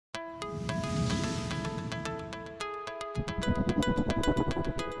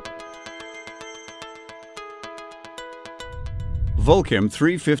Vulkem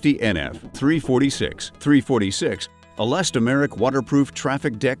 350NF 346 elastomeric waterproof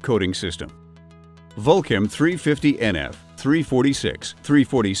traffic deck coating system. Vulkem 350NF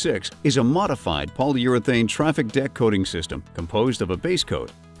 346 is a modified polyurethane traffic deck coating system composed of a base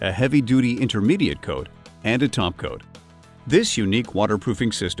coat, a heavy-duty intermediate coat, and a top coat. This unique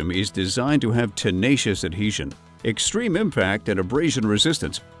waterproofing system is designed to have tenacious adhesion, extreme impact and abrasion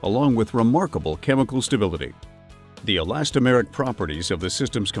resistance, along with remarkable chemical stability. The elastomeric properties of the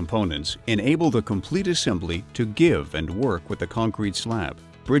system's components enable the complete assembly to give and work with the concrete slab,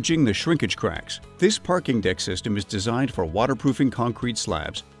 bridging the shrinkage cracks. This parking deck system is designed for waterproofing concrete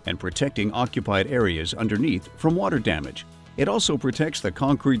slabs and protecting occupied areas underneath from water damage. It also protects the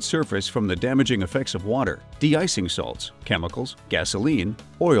concrete surface from the damaging effects of water, de-icing salts, chemicals, gasoline,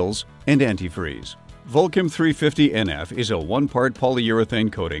 oils, and antifreeze. Vulkem 350NF is a one-part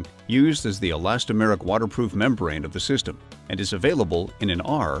polyurethane coating used as the elastomeric waterproof membrane of the system and is available in an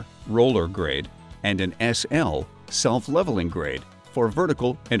R roller grade and an SL self-leveling grade for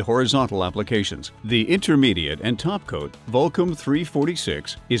vertical and horizontal applications. The intermediate and top coat, Vulkem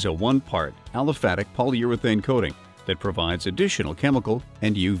 346, is a one-part aliphatic polyurethane coating that provides additional chemical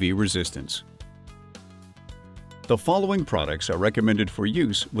and UV resistance. The following products are recommended for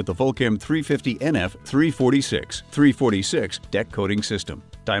use with the Vulkem 350NF 346 deck coating system.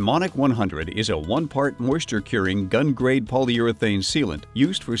 Dimonic 100 is a one-part moisture-curing gun-grade polyurethane sealant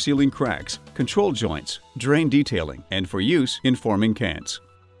used for sealing cracks, control joints, drain detailing, and for use in forming cants.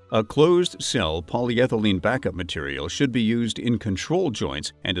 A closed-cell polyethylene backup material should be used in control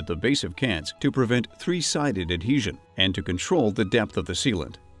joints and at the base of cants to prevent three-sided adhesion and to control the depth of the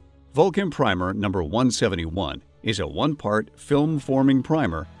sealant. Vulkem Primer number 171 is a one-part film-forming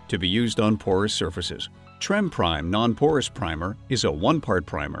primer to be used on porous surfaces. Trem Prime Non-Porous Primer is a one-part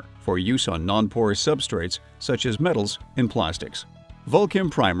primer for use on non-porous substrates such as metals and plastics. Vulkem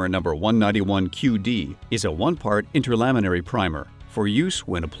Primer number 191 QD is a one-part interlaminary primer for use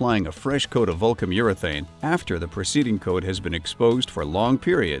when applying a fresh coat of Vulkem urethane after the preceding coat has been exposed for long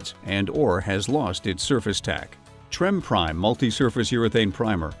periods and/or has lost its surface tack. Trem Prime Multi-Surface Urethane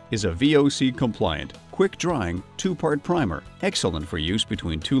Primer is a VOC-compliant, quick-drying, two-part primer, excellent for use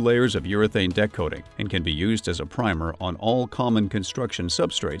between two layers of urethane deck coating and can be used as a primer on all common construction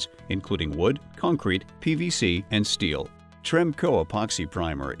substrates, including wood, concrete, PVC, and steel. Tremco Epoxy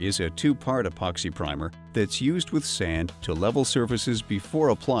Primer is a two-part epoxy primer that's used with sand to level surfaces before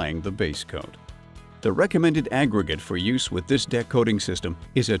applying the base coat. The recommended aggregate for use with this deck coating system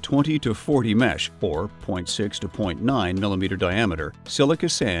is a 20 to 40 mesh or 0.6 to 0.9 mm diameter silica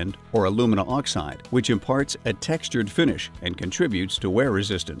sand or alumina oxide, which imparts a textured finish and contributes to wear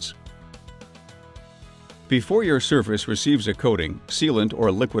resistance. Before your surface receives a coating, sealant,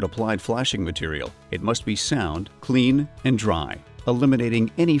 or liquid applied flashing material, it must be sound, clean, and dry,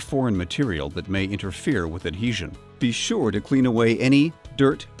 eliminating any foreign material that may interfere with adhesion. Be sure to clean away any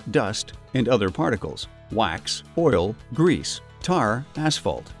dirt, dust, and other particles, wax, oil, grease, tar,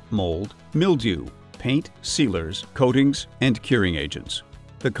 asphalt, mold, mildew, paint, sealers, coatings, and curing agents.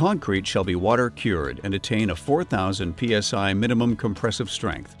 The concrete shall be water cured and attain a 4,000 psi minimum compressive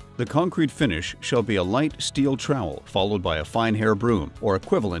strength. The concrete finish shall be a light steel trowel followed by a fine hair broom or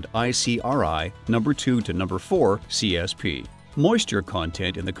equivalent ICRI number 2 to number 4 CSP. Moisture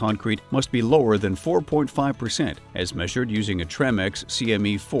content in the concrete must be lower than 4.5% as measured using a Tremex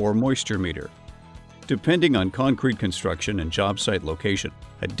CME4 moisture meter. Depending on concrete construction and job site location,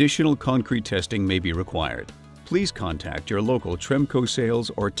 additional concrete testing may be required. Please contact your local Tremco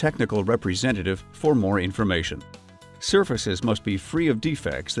sales or technical representative for more information. Surfaces must be free of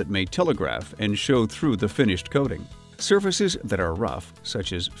defects that may telegraph and show through the finished coating. Surfaces that are rough,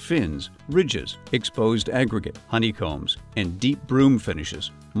 such as fins, ridges, exposed aggregate, honeycombs, and deep broom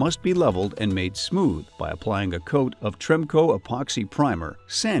finishes, must be leveled and made smooth by applying a coat of Tremco Epoxy Primer,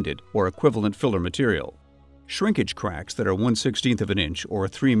 sanded or equivalent filler material. Shrinkage cracks that are 1/16 of an inch or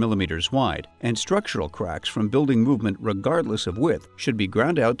 3 mm wide and structural cracks from building movement regardless of width should be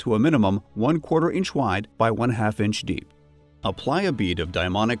ground out to a minimum 1/4 inch wide by 1/2 inch deep. Apply a bead of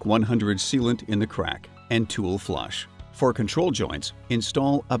Dimonic 100 sealant in the crack and tool flush. For control joints,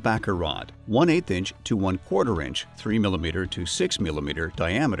 install a backer rod, 1/8 inch to 1/4 inch, 3 mm to 6 mm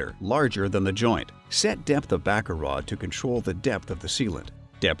diameter, larger than the joint. Set depth of backer rod to control the depth of the sealant.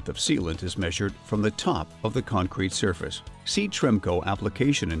 Depth of sealant is measured from the top of the concrete surface. See Tremco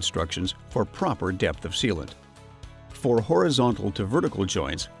application instructions for proper depth of sealant. For horizontal to vertical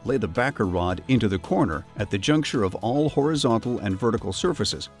joints, lay the backer rod into the corner at the juncture of all horizontal and vertical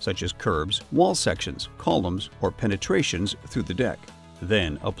surfaces, such as curbs, wall sections, columns, or penetrations through the deck.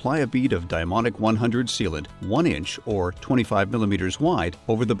 Then apply a bead of Diamonic 100 sealant 1 inch or 25 mm wide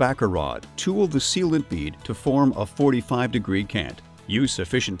over the backer rod. Tool the sealant bead to form a 45-degree cant. Use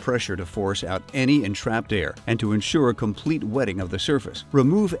sufficient pressure to force out any entrapped air and to ensure complete wetting of the surface.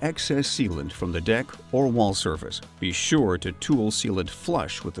 Remove excess sealant from the deck or wall surface. Be sure to tool sealant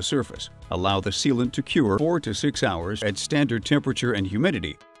flush with the surface. Allow the sealant to cure 4 to 6 hours at standard temperature and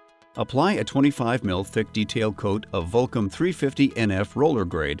humidity. Apply a 25 mm thick detail coat of Vulkem 350 NF roller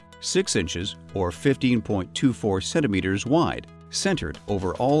grade 6 inches or 15.24 centimeters wide, centered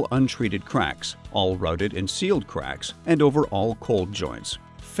over all untreated cracks, all routed and sealed cracks, and over all cold joints.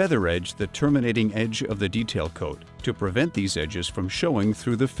 Feather edge the terminating edge of the detail coat to prevent these edges from showing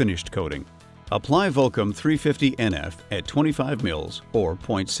through the finished coating. Apply Vulkem 350 NF at 25 mils or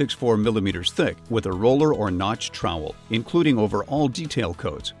 0.64 millimeters thick with a roller or notch trowel, including over all detail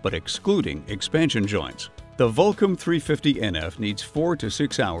coats but excluding expansion joints. The Vulkem 350 NF needs 4 to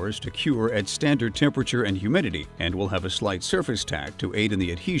 6 hours to cure at standard temperature and humidity and will have a slight surface tack to aid in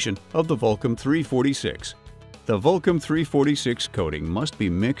the adhesion of the Vulkem 346. The Vulkem 346 coating must be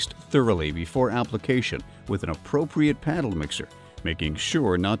mixed thoroughly before application with an appropriate paddle mixer, making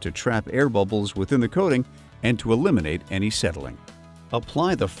sure not to trap air bubbles within the coating and to eliminate any settling.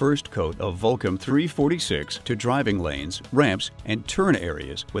 Apply the first coat of Vulkem 346 to driving lanes, ramps, and turn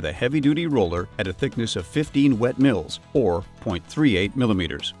areas with a heavy-duty roller at a thickness of 15 wet mils or 0.38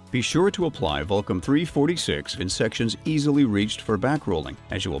 millimeters. Be sure to apply Vulkem 346 in sections easily reached for back rolling,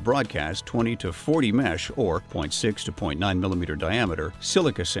 as you will broadcast 20 to 40 mesh or 0.6 to 0.9 millimeter diameter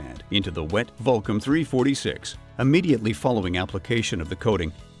silica sand into the wet Vulkem 346. Immediately following application of the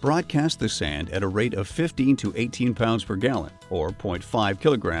coating, broadcast the sand at a rate of 15 to 18 pounds per gallon or 0.5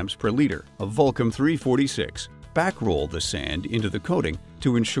 kilograms per liter of Vulkem 346. Backroll the sand into the coating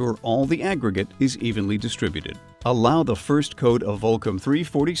to ensure all the aggregate is evenly distributed. Allow the first coat of Vulkem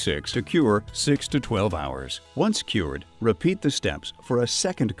 346 to cure 6 to 12 hours. Once cured, repeat the steps for a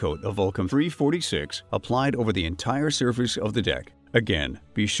second coat of Vulkem 346 applied over the entire surface of the deck. Again,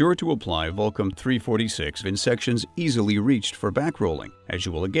 be sure to apply Vulkem 346 in sections easily reached for back rolling, as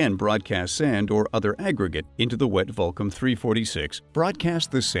you will again broadcast sand or other aggregate into the wet Vulkem 346. Broadcast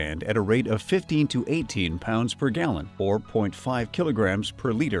the sand at a rate of 15 to 18 pounds per gallon or 0.5 kilograms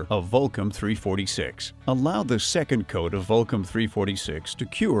per liter of Vulkem 346. Allow the second coat of Vulkem 346 to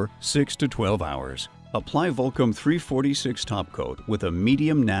cure 6 to 12 hours. Apply Vulkem 346 top coat with a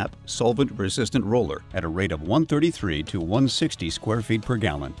medium nap solvent-resistant roller at a rate of 133 to 160 square feet per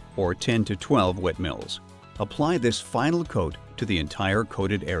gallon or 10 to 12 wet mils. Apply this final coat to the entire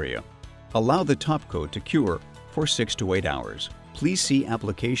coated area. Allow the top coat to cure for 6 to 8 hours. Please see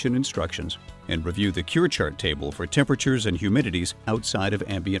application instructions and review the cure chart table for temperatures and humidities outside of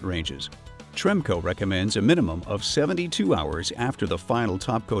ambient ranges. Tremco recommends a minimum of 72 hours after the final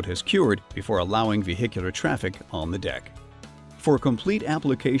top coat has cured before allowing vehicular traffic on the deck. For complete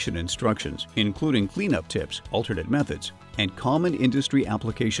application instructions, including cleanup tips, alternate methods, and common industry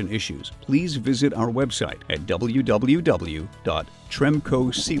application issues, please visit our website at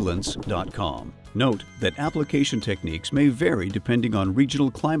www.tremcosealants.com. Note that application techniques may vary depending on regional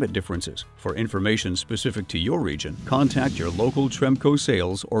climate differences. For information specific to your region, contact your local Tremco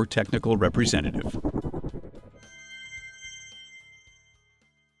sales or technical representative.